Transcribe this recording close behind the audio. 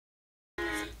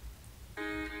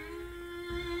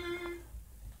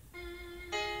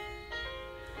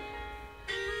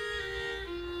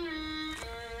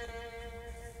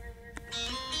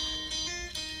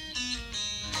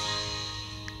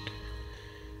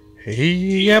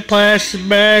He got plastic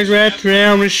bags wrapped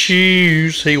around his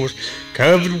shoes. He was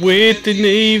covered with the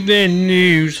evening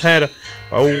news. Had a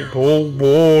old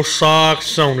wool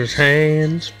socks on his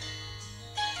hands.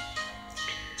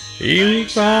 He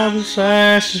was 5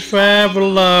 and 5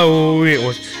 below. It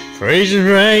was freezing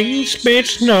rain, spit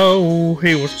snow.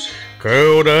 He was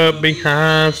curled up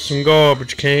behind some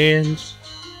garbage cans.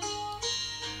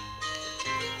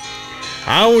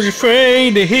 I was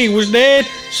afraid that he was dead,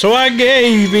 so I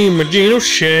gave him a gentle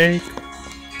shake.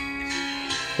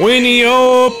 When he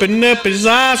opened up his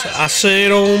eyes, I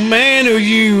said, "Oh man, are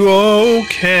you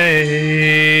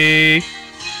okay?"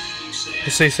 He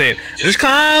said, "Just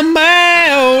climb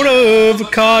out of a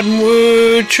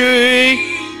cottonwood tree.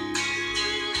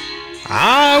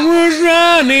 I was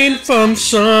running from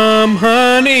some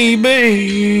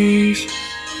honeybees,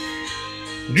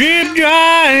 drip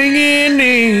drying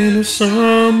in the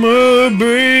summer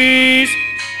breeze.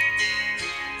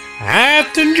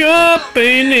 After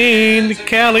jumping in the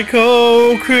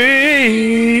Calico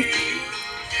Creek,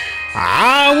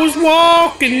 I was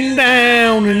walking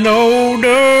down an old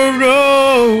dirt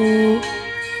road,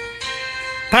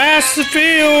 past the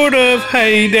field of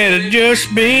hay that had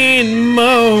just been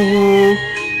mowed.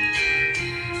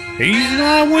 He said,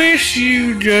 I wish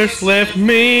you just left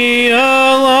me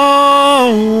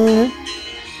alone.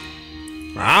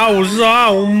 I was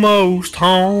almost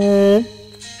home."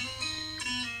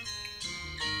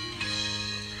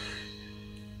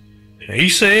 He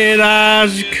said, "I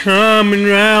was coming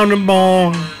round the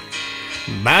barn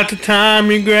about the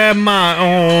time you grabbed my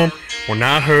arm, when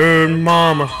I heard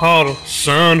Mama holler,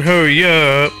 'Son, hurry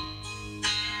up.'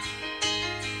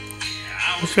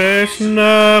 I was fast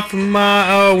enough for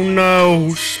my old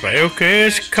nose, spell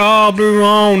catch cobbler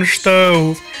on the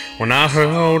stove, when I heard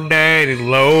old Daddy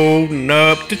loading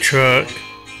up the truck.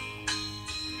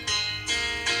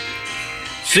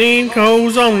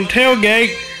 Sinkholes on the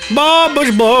tailgate, Bob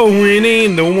was blowing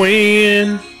in the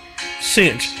wind.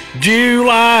 Since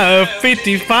July of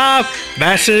 '55,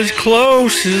 that's as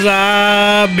close as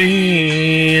I've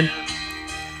been.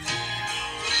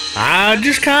 I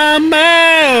just climbed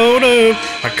out of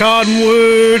a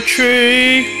cottonwood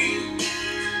tree.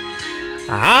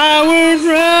 I was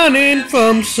running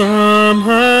from some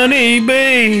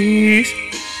honeybees,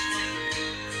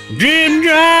 drip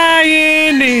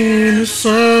drying in the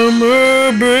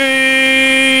summer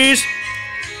breeze.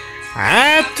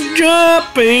 After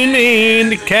jumping in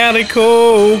the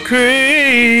Calico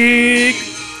Creek,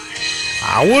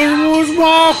 I was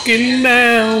walking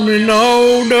down an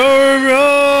old dirt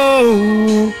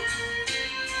road,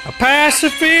 past a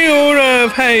field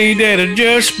of hay that had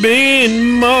just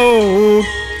been mowed.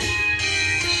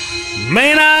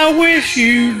 Man, I wish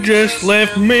you just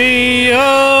left me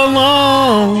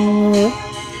alone.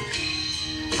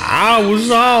 I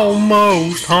was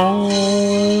almost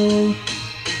home.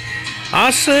 I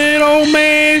said, "Oh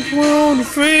man, we're on the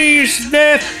freeze to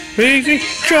death,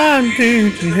 trying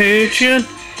to hit you."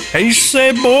 He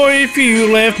said, "Boy, if you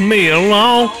left me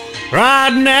alone,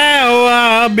 right now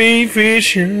I'll be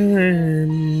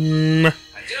fishing."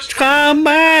 Climb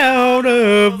out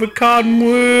of a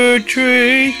cottonwood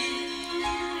tree.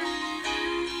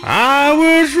 I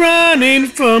was running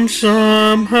from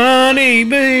some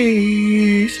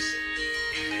honeybees,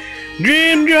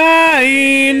 drip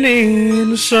drying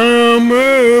in the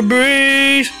summer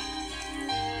breeze.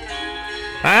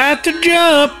 After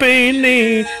jumping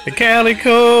in the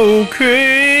Calico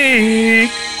Creek,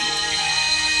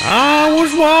 I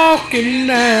was walking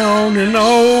down an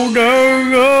old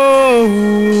dirt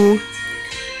road,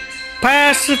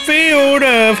 past the field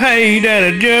of hay that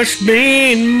had just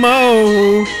been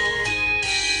mowed.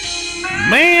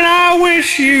 Man, I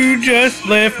wish you just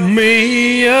left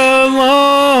me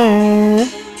alone.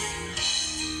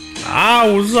 I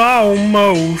was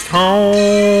almost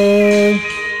home.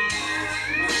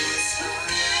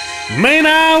 Man,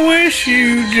 I wish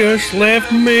you just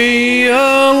left me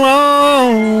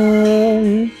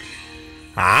alone.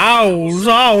 I was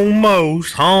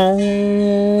almost home.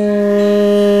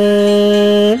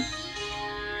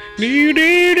 Do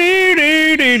do do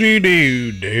do do do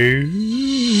do do.